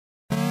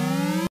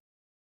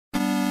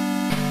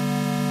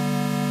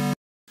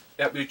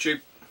Yep, YouTube,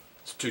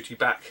 it's Tootie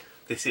back.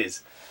 This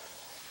is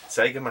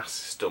Sega Master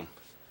System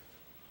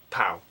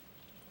PAL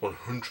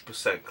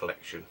 100%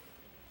 collection.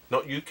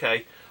 Not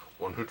UK,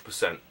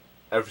 100%.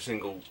 Every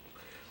single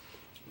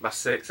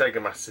Sega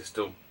Master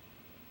System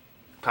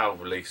PAL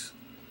release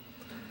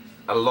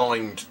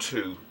aligned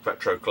to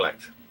Retro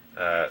Collect.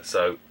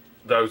 So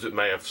those that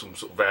may have some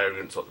sort of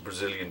variants like the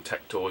Brazilian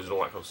tech toys and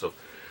all that kind of stuff,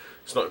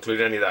 it's not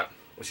including any of that.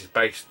 This is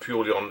based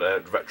purely on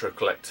the Retro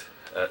Collect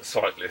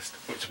site list,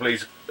 which I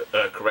believe is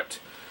correct.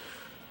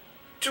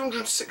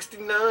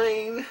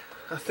 269,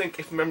 I think,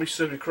 if memory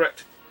serves me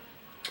correct.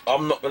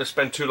 I'm not going to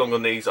spend too long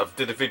on these. I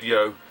did a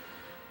video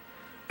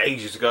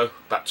ages ago,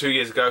 about 2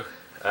 years ago,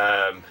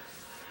 where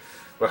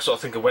I sort of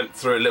think I went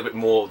through a little bit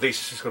more.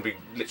 These are just going to be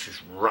literally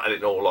just rattling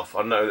it all off.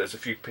 I know there's a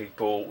few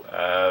people,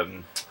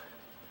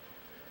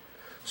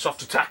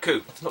 Soft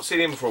Otaku, not seen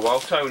him for a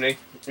while, Tony,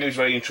 he was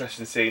very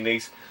interested in seeing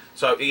these.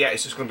 So yeah,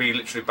 it's just going to be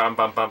literally bam,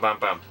 bam, bam, bam,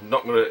 bam. I'm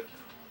not going to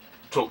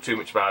talk too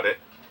much about it.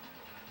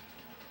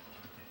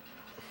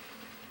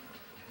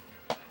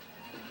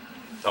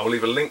 I'll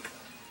leave a link.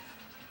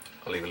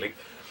 In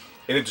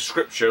the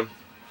description.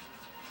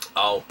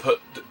 I'll put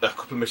a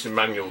couple of missing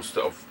manuals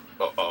that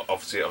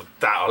obviously I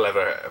doubt I'll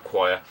ever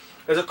acquire.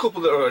 There's a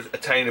couple that are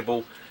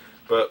attainable,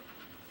 but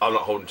I'm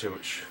not holding too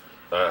much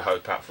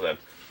hope out for them.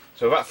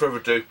 So without further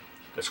ado,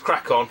 let's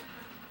crack on.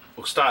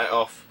 We'll start it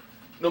off.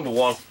 Number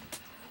one,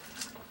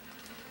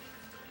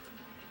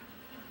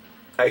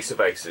 Ace of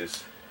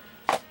Aces,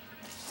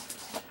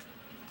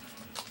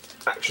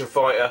 Action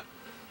Fighter,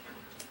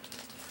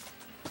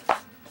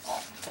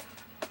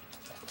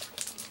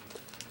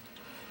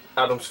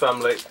 Adam's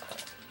Family,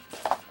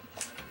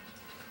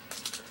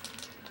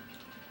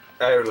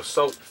 Aerial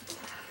Assault,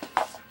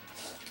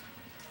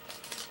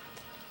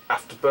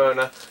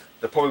 Afterburner.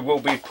 There probably will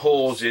be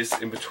pauses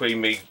in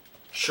between me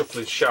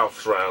shuffling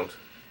shelves around.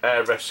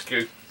 Air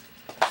Rescue,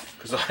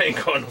 because I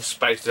ain't got enough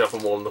space to have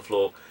them all on the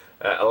floor.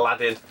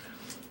 Aladdin,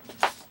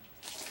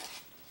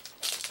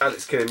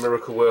 Alex Kidd in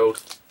Miracle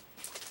World,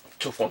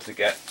 tough one to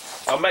get.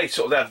 I may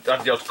sort of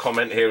add the odd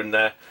comment here and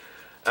there.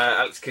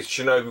 Alex Kidd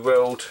Shinobi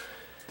World,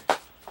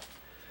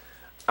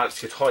 Alex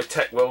Kidd High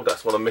Tech World,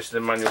 that's what I'm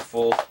missing the manual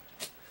for.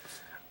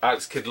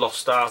 Alex Kidd Lost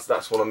Stars,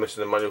 that's what I'm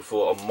missing the manual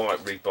for. I might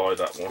rebuy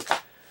that one.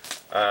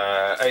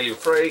 Alien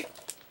 3,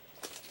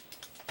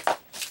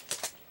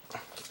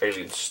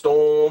 Alien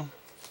Storm.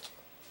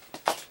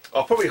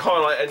 I'll probably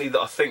highlight any that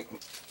I think,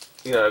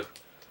 you know,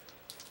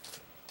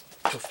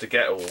 tough to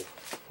get, or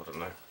I don't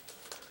know.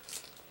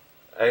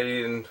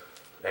 Alien,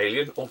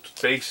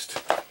 Altered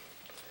Beast,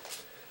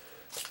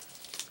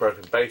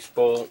 American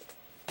Baseball,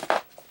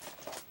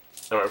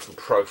 American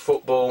Pro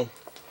Football.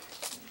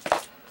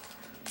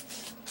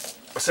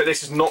 So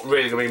this is not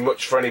really going to be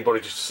much for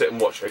anybody just to sit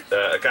and watch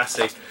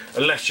Agassi,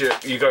 unless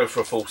you go for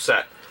a full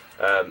set.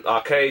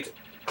 Arcade,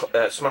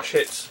 Smash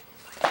Hits,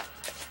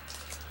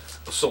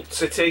 Assault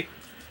City,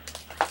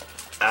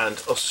 and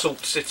Assault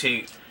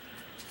City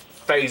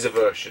Phaser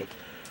version.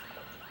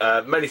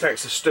 Many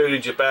thanks to Stu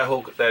Ninja Bear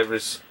Hug. There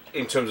is,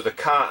 in terms of the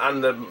car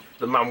and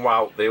the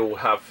manual, they all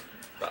have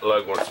that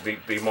logo on it, so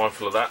be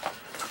mindful of that.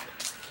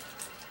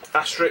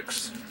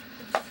 Asterix,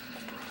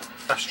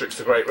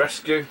 The Great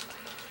Rescue,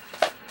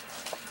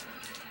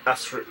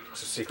 Asterix The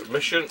Secret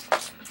Mission,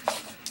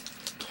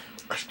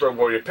 Astro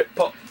Warrior Pit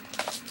Pot,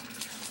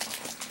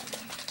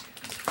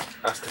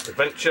 Aztec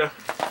Adventure,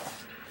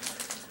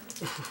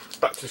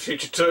 Back to the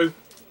Future 2,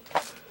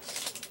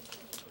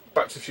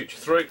 Back to the Future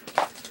 3,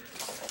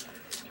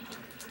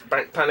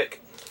 Bank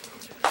Panic,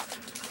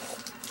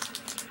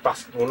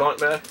 Basketball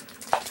Nightmare,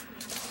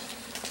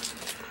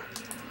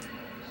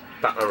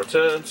 Batman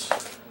Returns,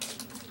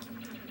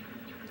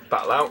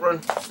 Battle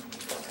Outrun,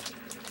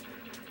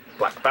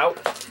 Black Belt,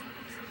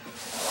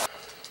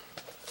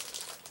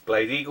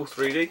 Blade Eagle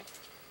 3D,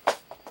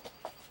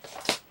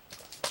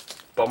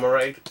 Bomber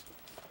Raid.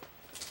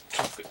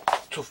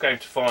 Tough game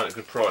to find at a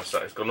good price.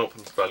 That has gone up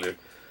in value.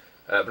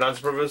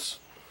 Bonanza Brothers,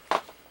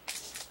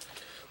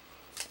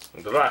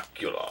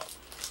 Dracula,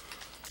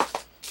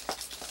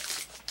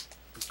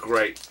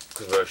 great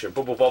conversion.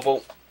 Bubble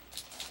Bobble,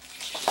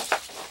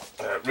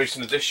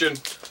 recent edition,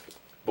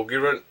 Buggy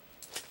Run,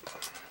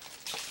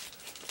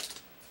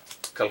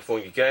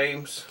 California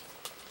Games.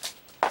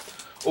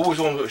 Always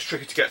one that was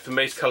tricky to get for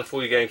me is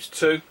California Games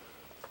 2,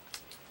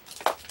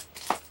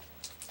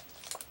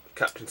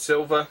 Captain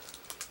Silver,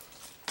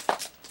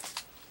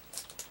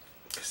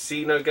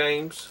 Casino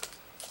Games,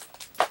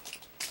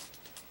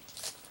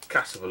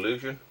 Cast of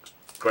Illusion,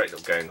 great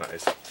little game that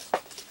is.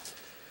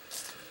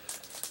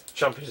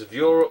 Champions of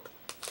Europe,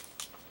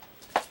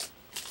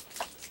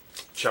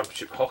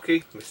 Championship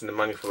Hockey, missing the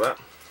manual for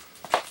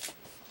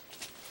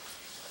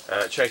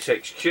that. Chase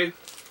HQ,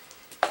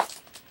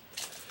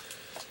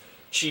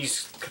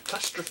 Cheese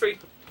Catastrophe,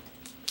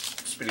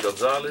 Speedy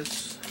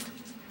Gonzales,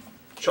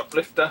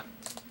 Choplifter,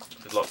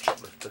 did like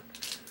Choplifter,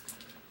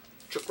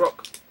 Chuck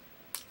Rock,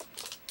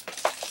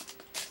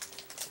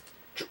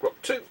 Chuck Rock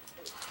 2,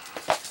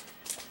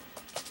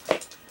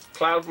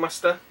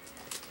 Cloudmaster,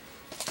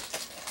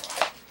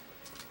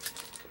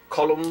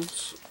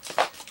 Columns,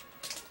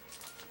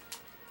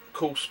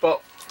 Cool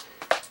Spot,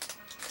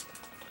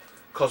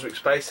 Cosmic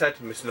Spacehead,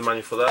 missing the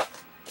manual for that.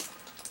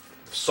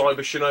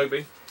 Cyber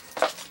Shinobi,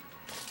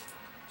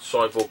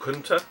 Cyborg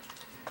Hunter,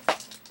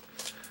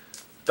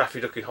 Daffy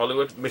Duck in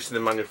Hollywood, missing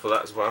the manual for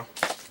that as well.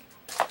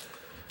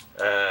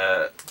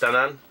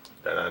 Danan,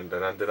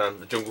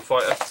 the Jungle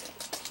Fighter,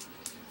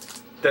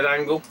 Dead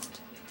Angle,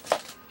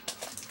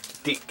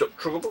 Deep Duck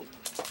Trouble,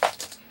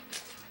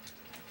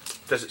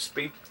 Desert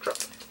Speed Trap,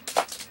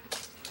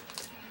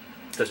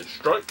 Desert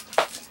Strike,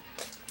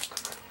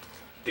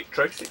 Dick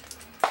Tracy,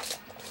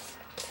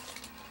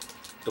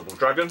 Double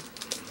Dragon,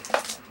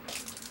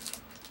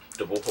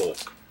 Double Hawk,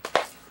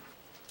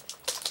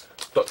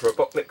 Dr.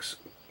 Robotnik's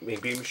Mean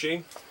Bean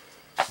Machine,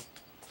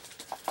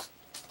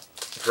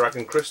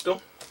 Dragon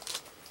Crystal,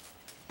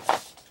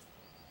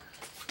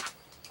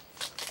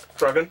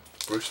 Dragon,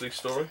 Bruce Lee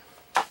story,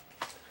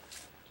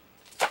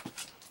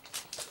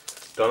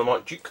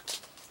 Dynamite Duke,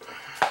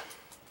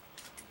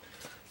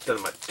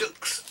 Dynamite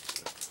Dukes,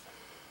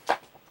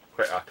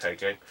 great arcade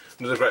game,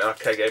 another great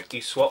arcade game,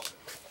 E-Swap,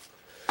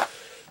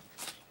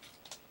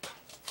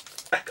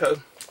 Echo,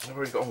 I've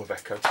never really got on with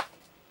Echo.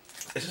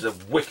 This is a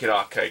wicked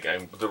arcade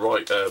game with the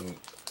right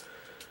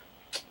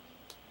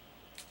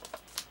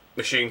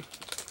machine.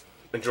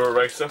 Enduro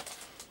Racer,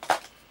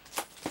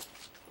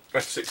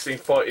 F-16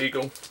 Fight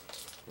Eagle,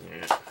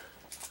 yeah.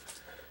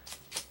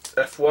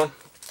 F1,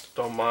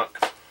 Don Mark,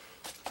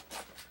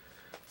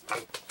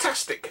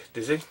 fantastic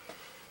Dizzy.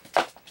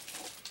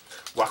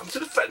 Welcome to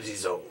the Fantasy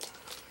Zone.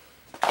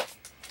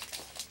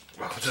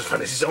 Welcome to the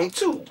Fantasy Zone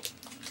 2.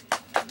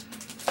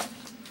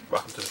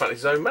 Welcome to the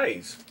Fantasy Zone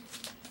Maze.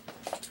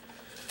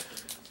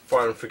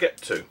 Fire and Forget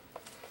 2.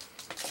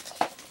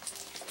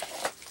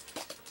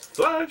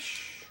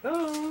 Flash.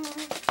 Oh.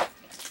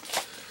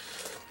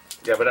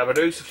 Yabba Dabba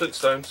Doo, the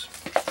Flintstones.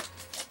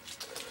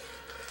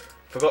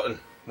 Forgotten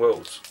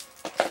Worlds.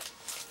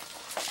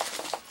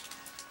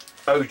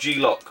 Oh,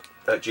 G-Lock.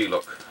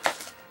 G-Lock.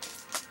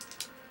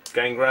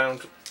 Game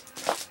Ground.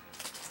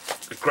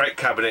 A great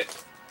cabinet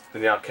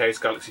in the arcades,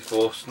 Galaxy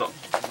Force. Not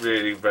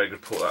really very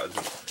good port, that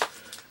isn't.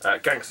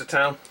 Gangster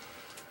Town.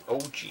 Oh,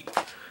 gee.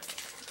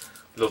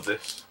 Love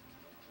this.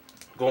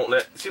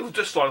 Gauntlet. See, it will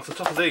just slide off the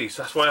top of these.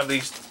 That's why I have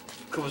these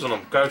covers on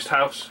them. Ghost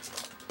House.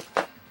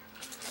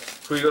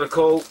 Who you gonna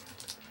call?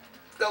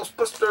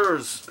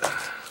 Ghostbusters.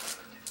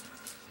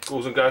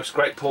 Ghouls and Ghosts.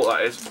 Great port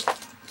that is.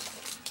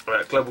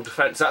 Global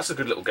Defence. That's a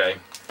good little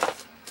game.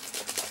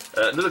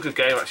 Another good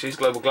game actually is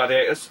Global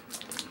Gladiators.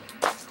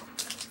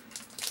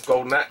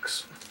 Golden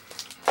Axe.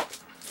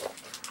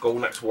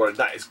 Golden Axe Warrior.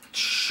 That is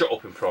shot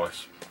up in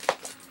price.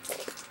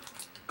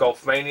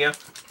 Golf Mania.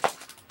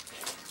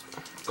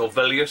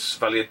 Golvelius,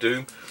 Valley of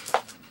Doom.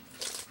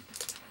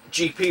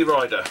 GP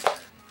Rider.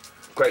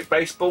 Great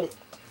Baseball.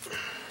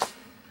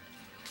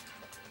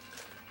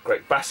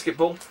 Great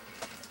Basketball.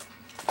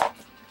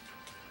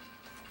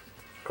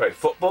 Great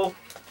Football.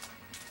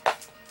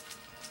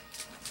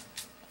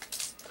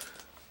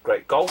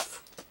 Great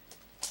Golf.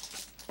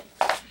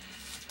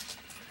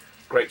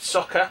 Great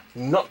Soccer,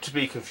 not to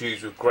be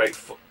confused with Great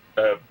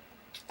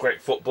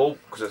Football,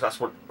 because that's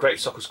what Great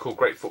Soccer is called,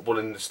 Great Football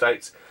in the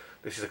States.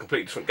 This is a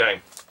completely different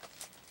game.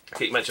 I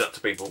keep mentioning that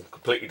to people,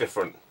 completely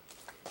different.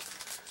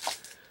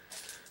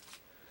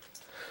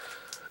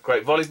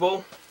 Great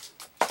Volleyball.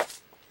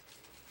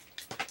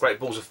 Great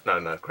Balls of...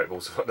 No, Great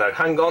Balls of... No,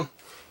 Hang On.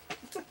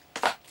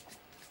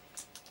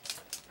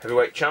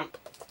 Heavyweight Champ.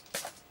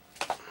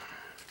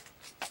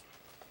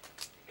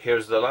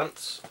 Here's the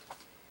Lance.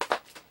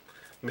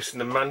 Missing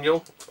the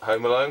Manual.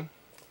 Home Alone.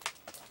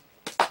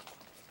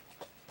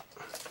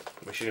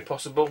 Mission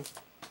Impossible.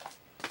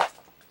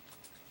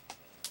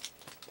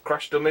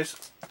 Crash Dummies.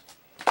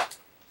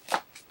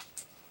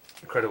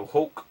 Incredible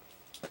Hulk.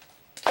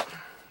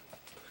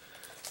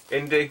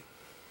 Indy.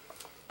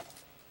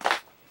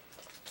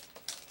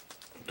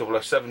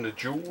 007 The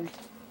Duel.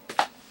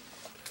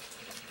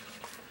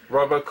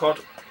 Robocod.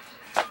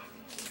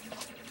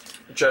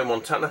 Joe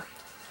Montana.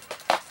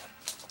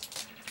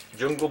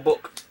 Jungle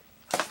Book.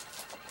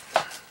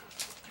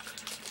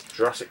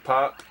 Jurassic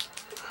Park.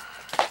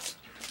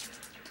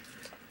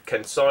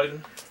 Ken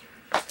Sidon.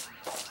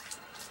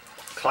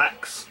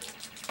 Clax.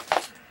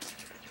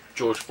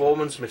 George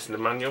Foreman's Missing the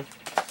Manual.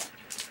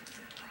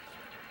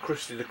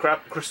 Krusty the Krab,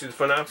 Krusty the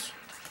Funhouse.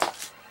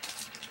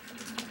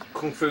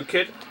 Kung Fu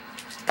Kid.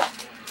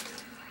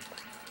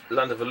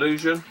 Land of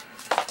Illusion.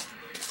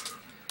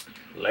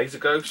 Laser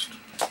Ghost.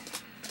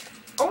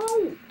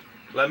 Oh!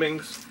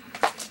 Lemmings.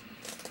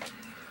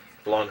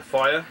 Line of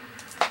Fire.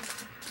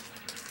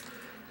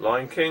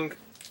 Lion King.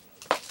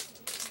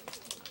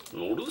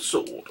 Lord of the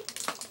Sword.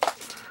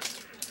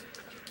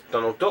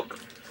 Donald Duck.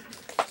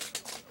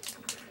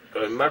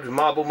 Going mad with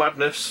Marble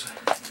Madness.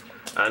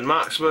 And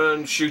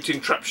Marksman, Shooting,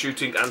 Trap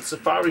Shooting and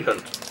Safari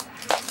Hunt.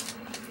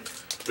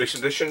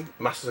 Recent edition,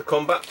 Masters of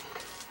Combat.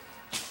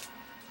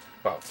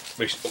 Well,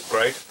 recent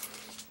upgrade.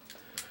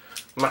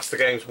 Master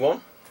Games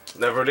 1.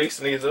 Never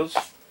released any of those.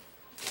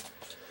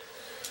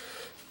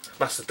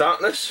 Master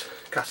Darkness,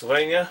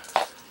 Castlevania.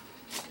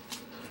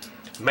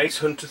 Mace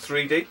Hunter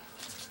 3D.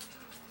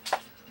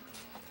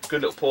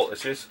 Good little port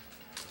this is.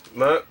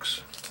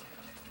 Mercs.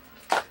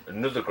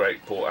 Another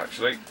great port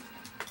actually.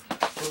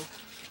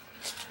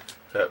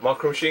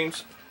 Micro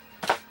Machines.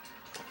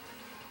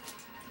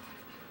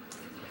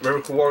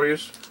 Miracle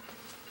Warriors.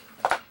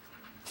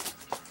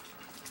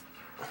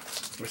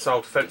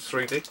 Missile Defense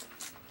 3D.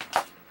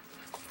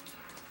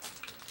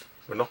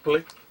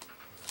 Monopoly.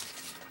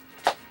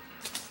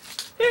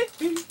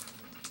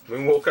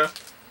 Moonwalker.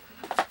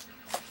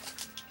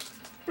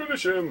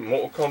 Finish him.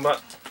 Mortal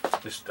Kombat.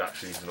 This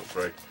actually is an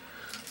upgrade.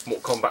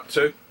 Mortal Kombat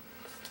 2.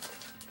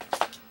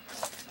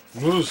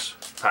 Ms.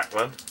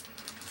 Pac-Man.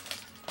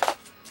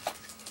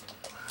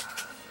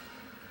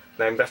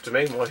 Named after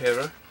me, my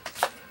hero.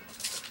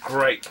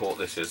 Great port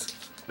this is.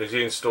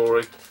 Museum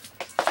Story.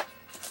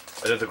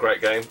 Another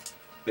great game.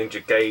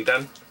 Ninja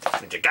Gaiden.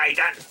 Ninja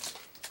Gaiden!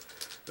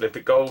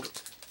 Olympic Gold.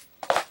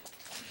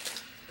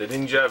 The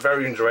Ninja,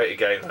 very underrated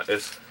game that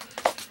is.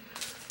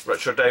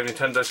 Retro Dave,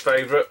 Nintendo's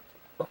favourite.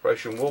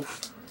 Operation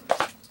Wolf.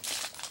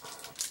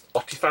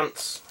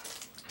 Otifants.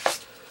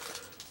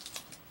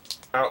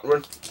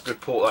 Outrun, good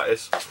port that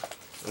is.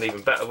 An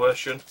even better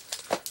version.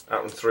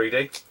 Outrun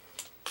 3D.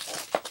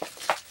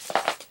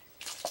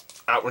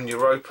 Outrun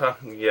Europa,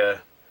 yeah.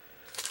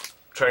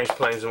 Trains,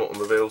 Planes and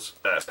Automobiles.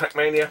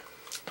 Pac-Mania.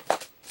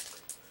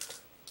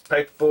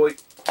 Paperboy.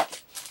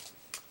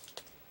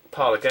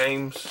 Parlour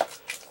Games.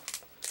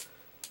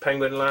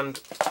 Penguin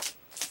Land.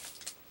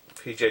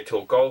 PGA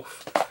Tour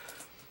Golf.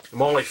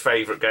 My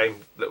favourite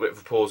game, a little bit of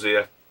a pause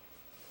here.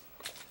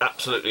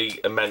 Absolutely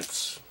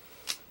immense.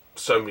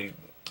 So many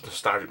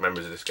nostalgic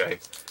memories of this game.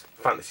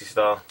 Fantasy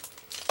Star.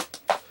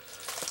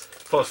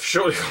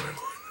 Surely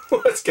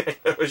worst game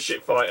ever,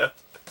 Ship Fighter.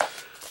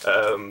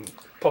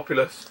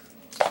 Populous.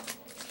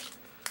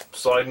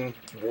 Poseidon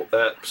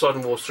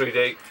Wars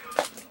 3D.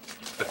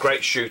 A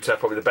great shooter,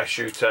 probably the best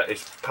shooter,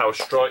 is Power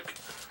Strike.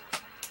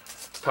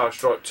 Power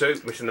Strike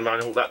 2, missing the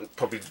manual, that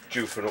probably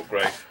due for an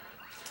upgrade.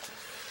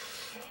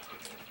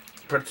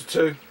 Predator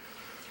 2.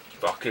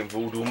 Fucking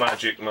voodoo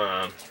magic,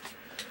 man.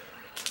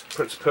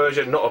 Prince of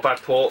Persia, not a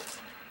bad port.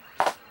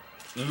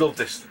 Love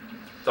this.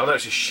 I know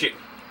it's a shit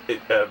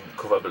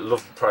cover, but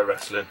love pro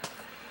wrestling.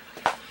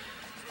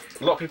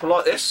 A lot of people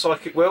like this,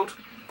 Psychic World.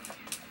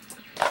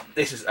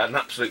 This is an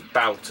absolute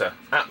bouter.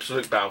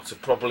 Absolute bouter.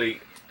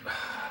 Probably,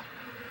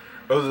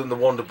 other than the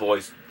Wonder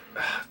Boys,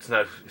 I don't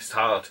know, it's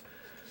hard.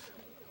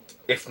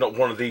 If not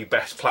one of the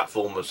best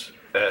platformers.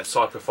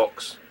 Cyber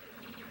Fox.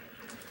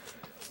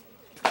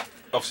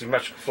 Obviously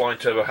Magical Flying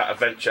Turbo Hat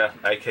Adventure,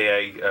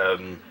 aka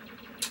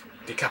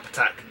Decap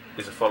Attack,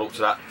 is a follow-up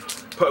to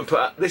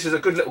that. This is a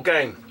good little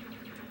game.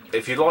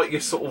 If you like your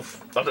sort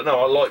of, I don't know,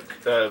 I like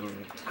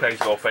Crazy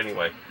Golf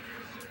anyway.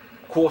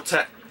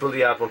 Quartet,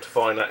 bloody hard one to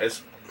find that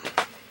is.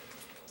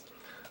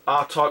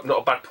 R-Type,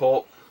 not a bad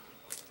port.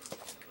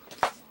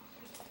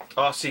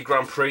 RC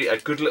Grand Prix, a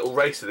good little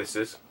racer this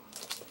is.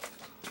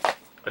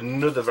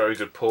 Another very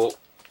good port.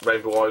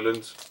 Rainbow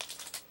Islands.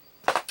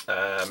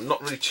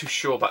 Not really too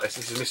sure about this.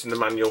 This is missing the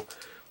manual.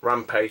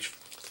 Rampage,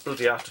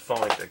 bloody hard to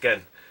find.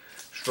 Again,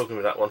 struggling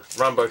with that one.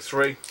 Rambo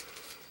 3.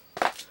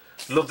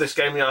 Love this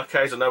game in the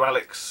arcades. I know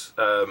Alex,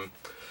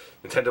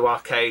 Nintendo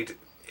Arcade,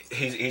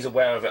 he's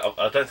aware of it.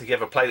 I don't think he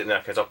ever played it in the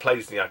arcades. I've played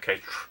it in the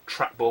arcade.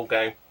 Trackball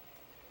game.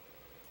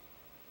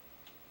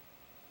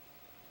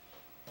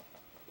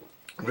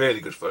 Really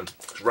good fun.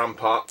 It's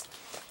Rampart.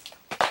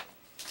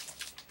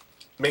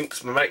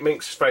 Minx, my mate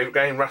Minx's favourite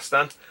game,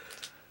 Rastan.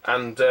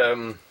 And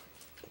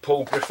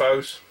Paul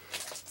Griffo's.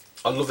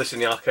 I love this in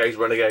the arcades,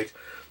 Renegade.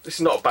 This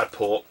is not a bad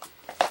port.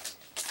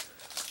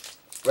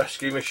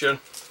 Rescue Mission.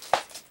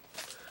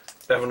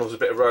 Everyone loves a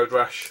bit of Road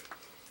Rash.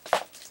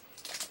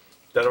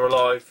 Dead or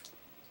Alive.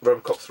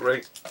 Robocop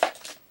 3.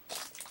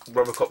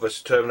 Robocop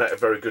vs Terminator,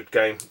 very good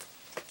game.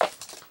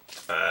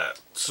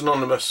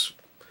 Synonymous,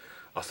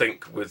 I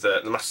think, with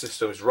the Master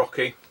System is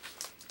Rocky.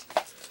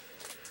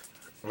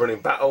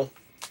 Running Battle.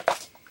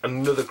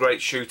 Another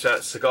great shooter,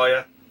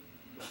 Sagaya.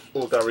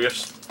 Or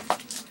Darius.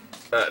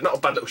 Not a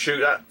bad little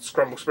shooter,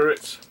 Scramble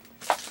Spirits.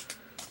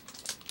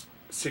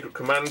 Secret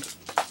Command.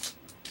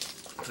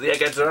 For the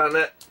eggheads around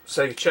there,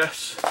 Sega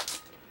Chess.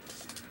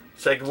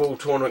 Sega World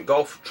Tournament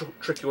Golf,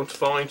 tricky one to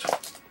find.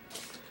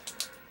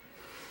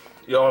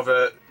 You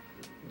have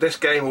this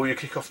game or you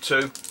kick off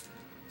 2.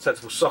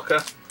 Sensible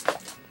Soccer.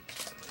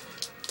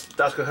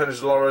 Daisuke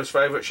Honizularo's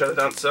favourite, Shadow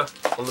Dancer,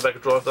 on the Mega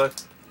Drive though.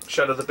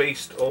 Shadow the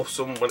Beast,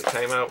 awesome when it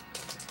came out.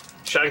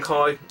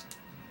 Shanghai.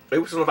 It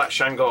was all about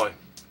Shanghai.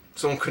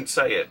 Someone couldn't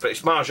say it, but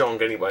it's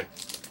Mahjong anyway.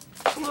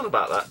 I'm not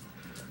about that.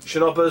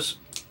 Shinobas,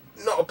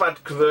 not a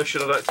bad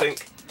conversion I don't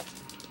think.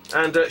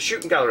 And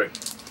Shooting Gallery.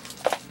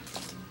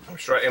 I'm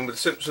straight in with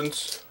The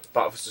Simpsons,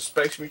 Battle vs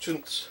Space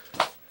Mutants.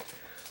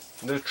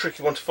 Another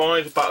tricky one to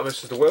find, Battle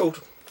vs the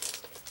World.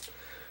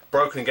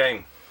 Broken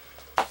Game.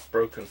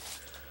 Broken.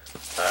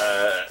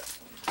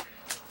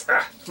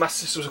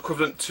 Master System's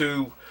equivalent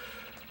to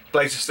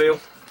Blaze of Steel,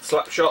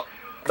 Slapshot.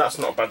 That's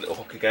not a bad little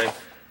hockey game.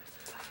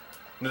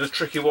 Another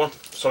tricky one,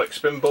 Sonic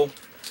Spinball.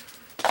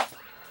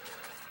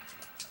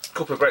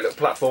 couple of great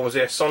little platformers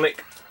here,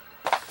 Sonic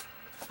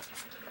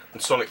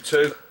and Sonic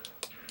 2.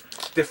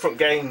 Different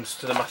games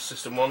to the Master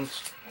System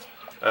ones.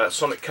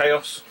 Sonic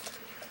Chaos,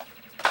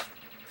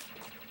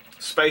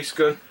 Space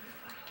Gun,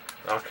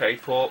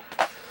 arcade port.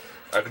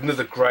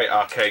 Another great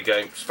arcade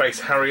game, Space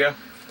Harrier.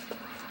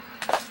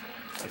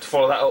 And to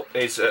follow that up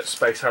is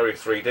Space Harrier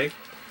 3D.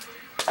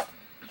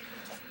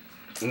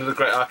 Another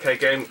great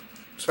arcade game,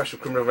 Special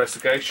Criminal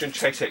Investigation,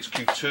 Chase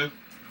HQ2,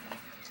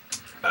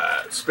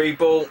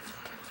 Speedball,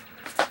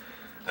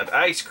 and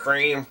Ice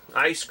Cream,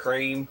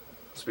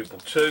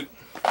 Speedball 2,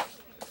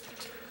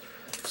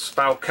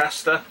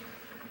 Spellcaster,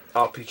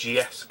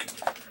 RPG-esque,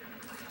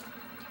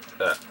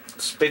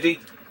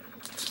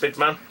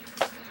 Spidman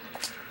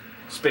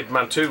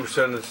 2,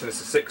 Return of the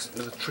Sinister Six,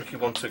 another tricky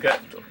one to get,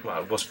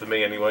 well it was for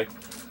me anyway,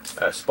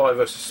 Spy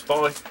vs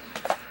Spy,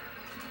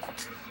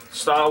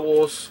 Star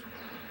Wars,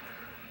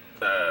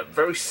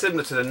 very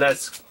similar to the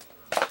NES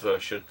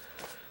version.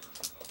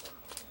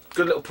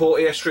 Good little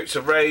port here, Streets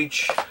of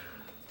Rage.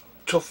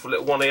 Tough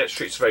little one here,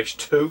 Streets of Rage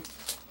 2.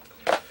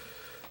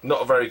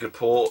 Not a very good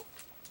port.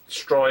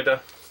 Strider.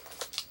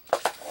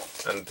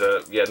 And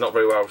yeah, not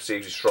very well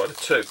received is Strider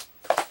 2.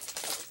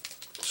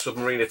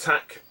 Submarine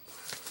Attack.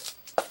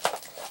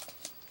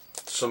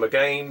 Summer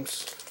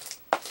Games.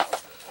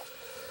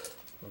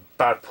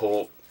 Bad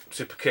port.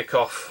 Super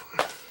Kickoff.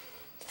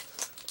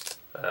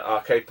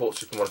 Arcade port,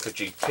 Super Monaco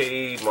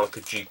GP,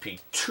 Monaco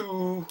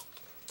GP2,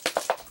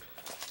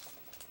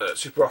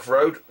 Super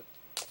Off-Road,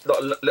 not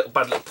a little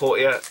bad little port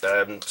here,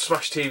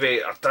 Smash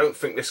TV, I don't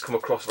think this come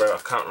across very well,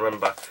 I can't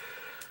remember,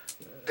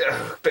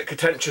 a bit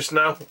contentious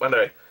now,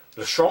 anyway,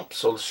 the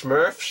Shomps or the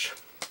Smurfs,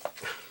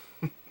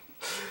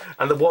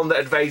 and the one that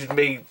evaded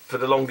me for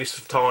the longest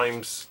of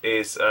times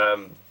is,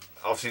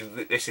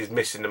 obviously this is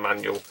missing the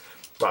manual,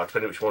 well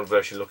depending which one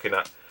version you're looking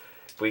at,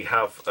 we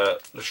have the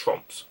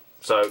Shomps,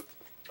 so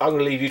I'm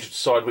going to leave you to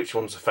decide which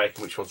ones are fake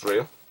and which one's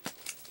real.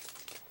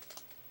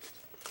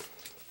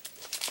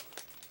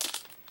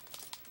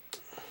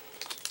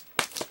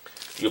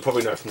 You'll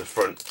probably know from the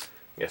front.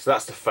 Yes,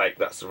 that's the fake,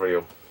 that's the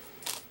real.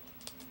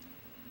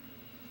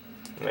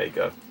 There you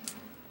go.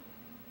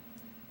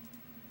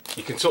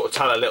 You can sort of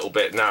tell a little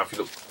bit now if you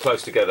look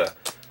close together.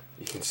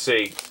 You can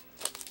see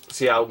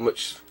how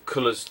much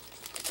colours.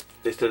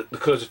 The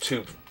colours are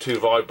too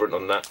vibrant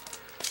on that.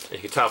 You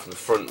can tell from the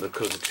front the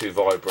colours are too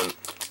vibrant.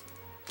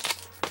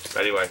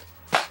 Anyway,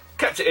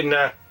 kept it in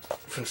there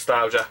for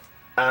nostalgia.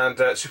 And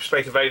Super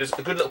Space Invaders,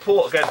 a good little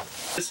port again.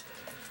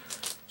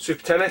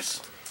 Super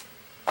Tennis,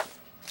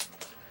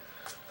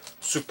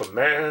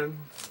 Superman,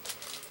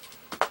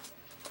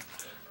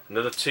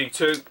 another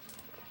T2,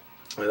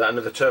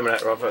 another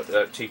Terminator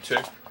rather,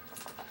 T2,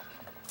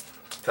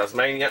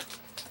 Tasmania,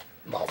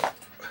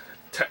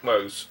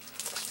 Tecmo's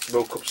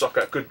World Cup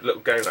Soccer, good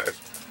little game that is.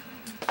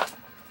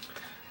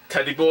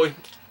 Teddy Boy,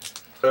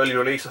 early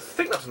release, I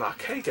think that's an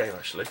arcade game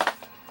actually.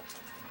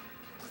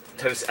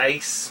 Tennis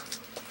Ace,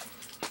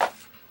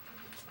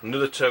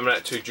 another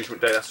Terminator 2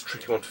 Judgment Day, that's a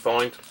tricky one to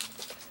find.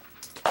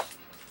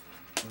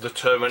 The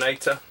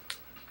Terminator,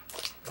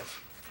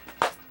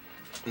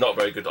 not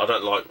very good, I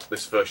don't like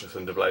this version of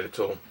Thunderblade at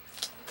all.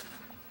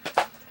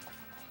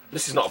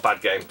 This is not a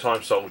bad game,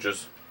 Time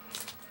Soldiers,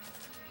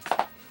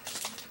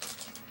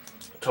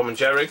 Tom and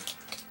Jerry,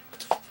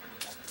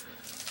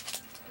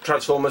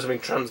 Transformers,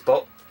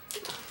 Transbot,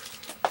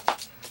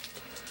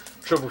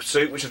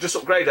 Troubleshoot, which I've just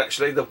upgraded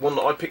actually. The one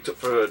that I picked up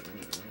for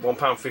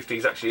 £1.50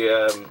 is actually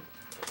a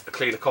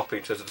cleaner copy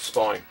in terms of the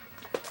spine.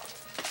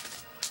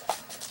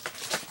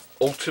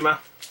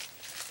 Ultima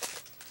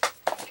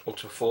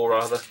 4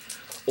 rather.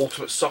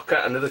 Ultimate Soccer,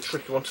 another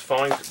tricky one to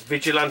find.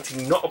 Vigilante,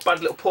 not a bad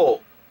little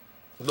port.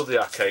 Love the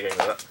arcade game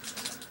like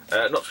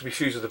that. Not to be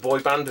confused with the boy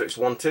band, but it's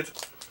Wanted.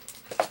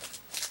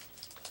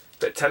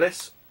 Bit of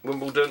tennis,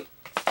 Wimbledon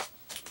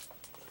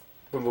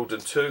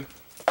 2.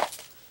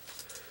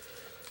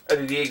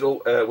 Eddie the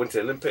Eagle,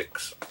 Winter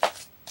Olympics,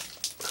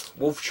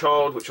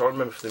 Wolfchild, which I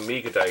remember from the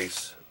Amiga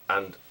days,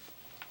 and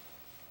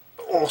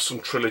awesome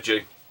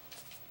trilogy.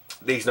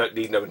 These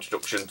need no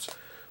introductions.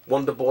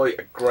 Wonder Boy,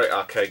 a great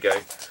arcade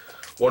game.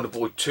 Wonder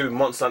Boy 2,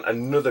 Monster Land,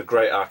 another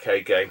great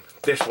arcade game.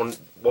 This one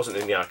wasn't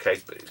in the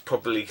arcade, but it's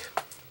probably...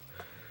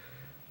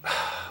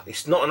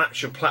 It's not an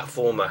action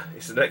platformer,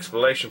 it's an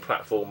exploration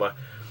platformer.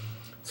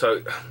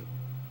 So,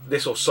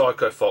 this or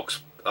Psycho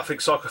Fox. I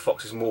think Psycho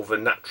Fox is more of a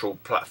natural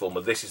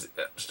platformer. This is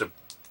just a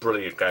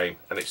brilliant game,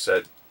 and it's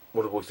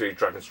Wonder Boy 3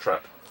 Dragon's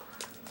Trap.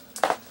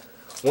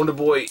 Wonder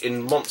Boy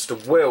in Monster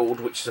World,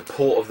 which is a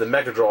port of the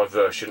Mega Drive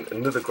version,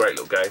 another great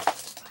little game.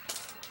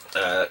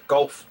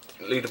 Golf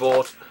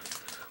Leaderboard,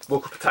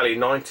 World Cup Italia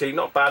 90,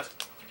 not bad,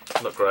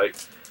 not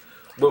great.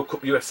 World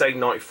Cup USA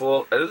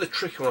 94, another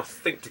tricky one I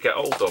think to get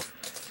hold of.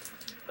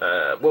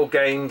 World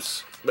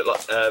Games, a bit like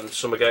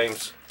Summer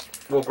Games.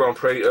 World Grand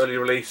Prix, early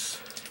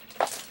release.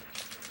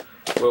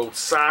 World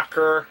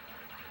Soccer,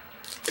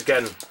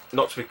 again,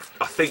 not to be,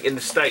 I think in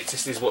the States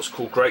this is what's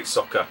called Great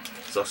Soccer,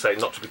 so I say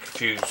not to be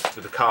confused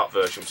with the kart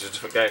version, which is a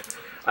different game.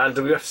 And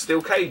we have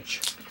Steel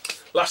Cage.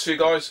 Last few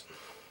guys,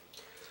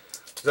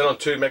 then on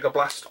 2 Mega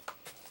Blast,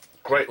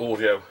 great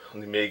audio on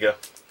the Amiga.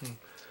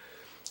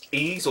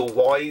 Ease or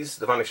Wise,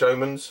 the Vanished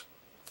Omens.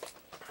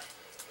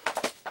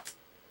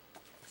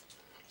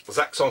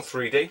 Zaxxon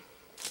 3D.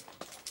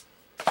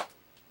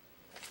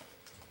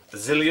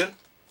 Zillion.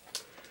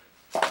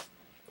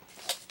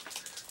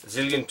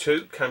 Zillion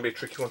 2 can be a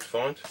tricky one to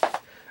find,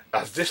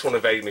 as this one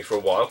evaded me for a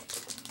while.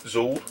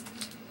 Zool.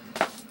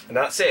 And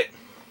that's it.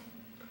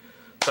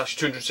 That's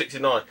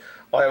 269.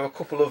 I have a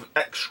couple of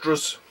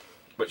extras,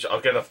 which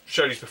again I've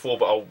showed you before,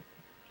 but I'll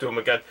do them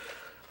again.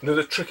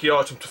 Another tricky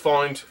item to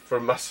find for a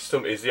Master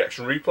System is the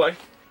Action Replay.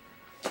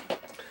 A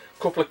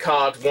couple of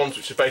card ones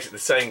which are basically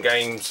the same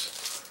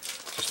games,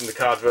 just in the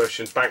card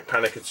versions. Bank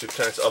Panic and Super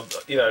Tennis.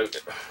 You know,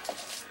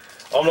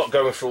 I'm not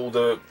going for all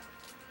the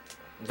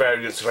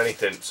variants of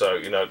anything, so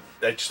you know,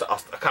 they just, I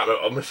can't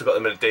remember, I must have got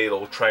them in a deal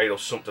or trade or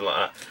something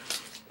like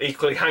that.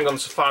 Equally, Hang On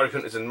Safari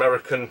Hunt is an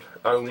American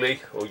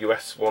only, or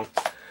US one,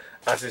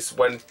 as is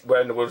When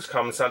the World Is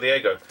Calm in San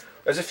Diego.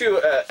 There's a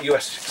few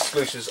US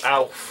exclusives.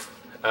 Alf,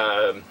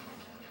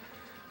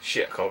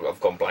 shit,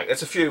 I've gone blank.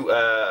 There's a few,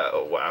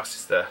 oh, what else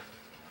is there?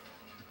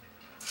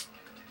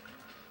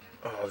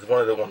 Oh, there's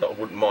one other one that I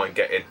wouldn't mind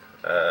getting.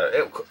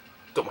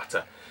 Don't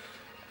matter.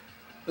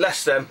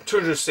 Less than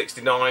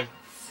 269,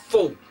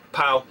 full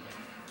PAL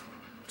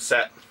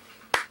set.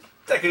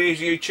 Take it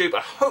easy, YouTube.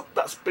 I hope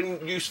that's been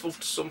useful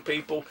to some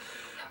people.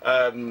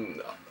 I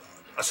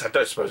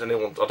don't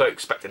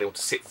expect anyone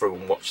to sit through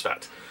and watch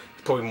that.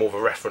 It's probably more of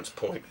a reference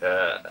point.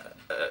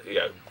 You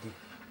know,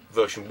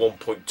 version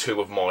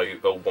 1.2 of my,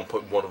 or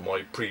 1.1 of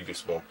my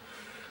previous one,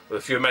 with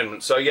a few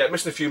amendments. So yeah,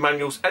 missing a few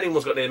manuals.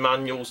 Anyone's got any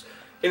manuals,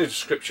 in the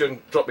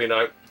description, drop me a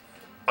note.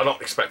 I'm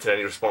not expecting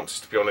any responses,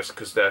 to be honest,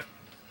 because they're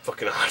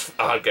fucking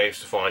hard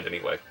games to find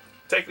anyway.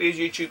 Take it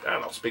easy, YouTube,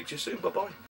 and I'll speak to you soon. Bye bye.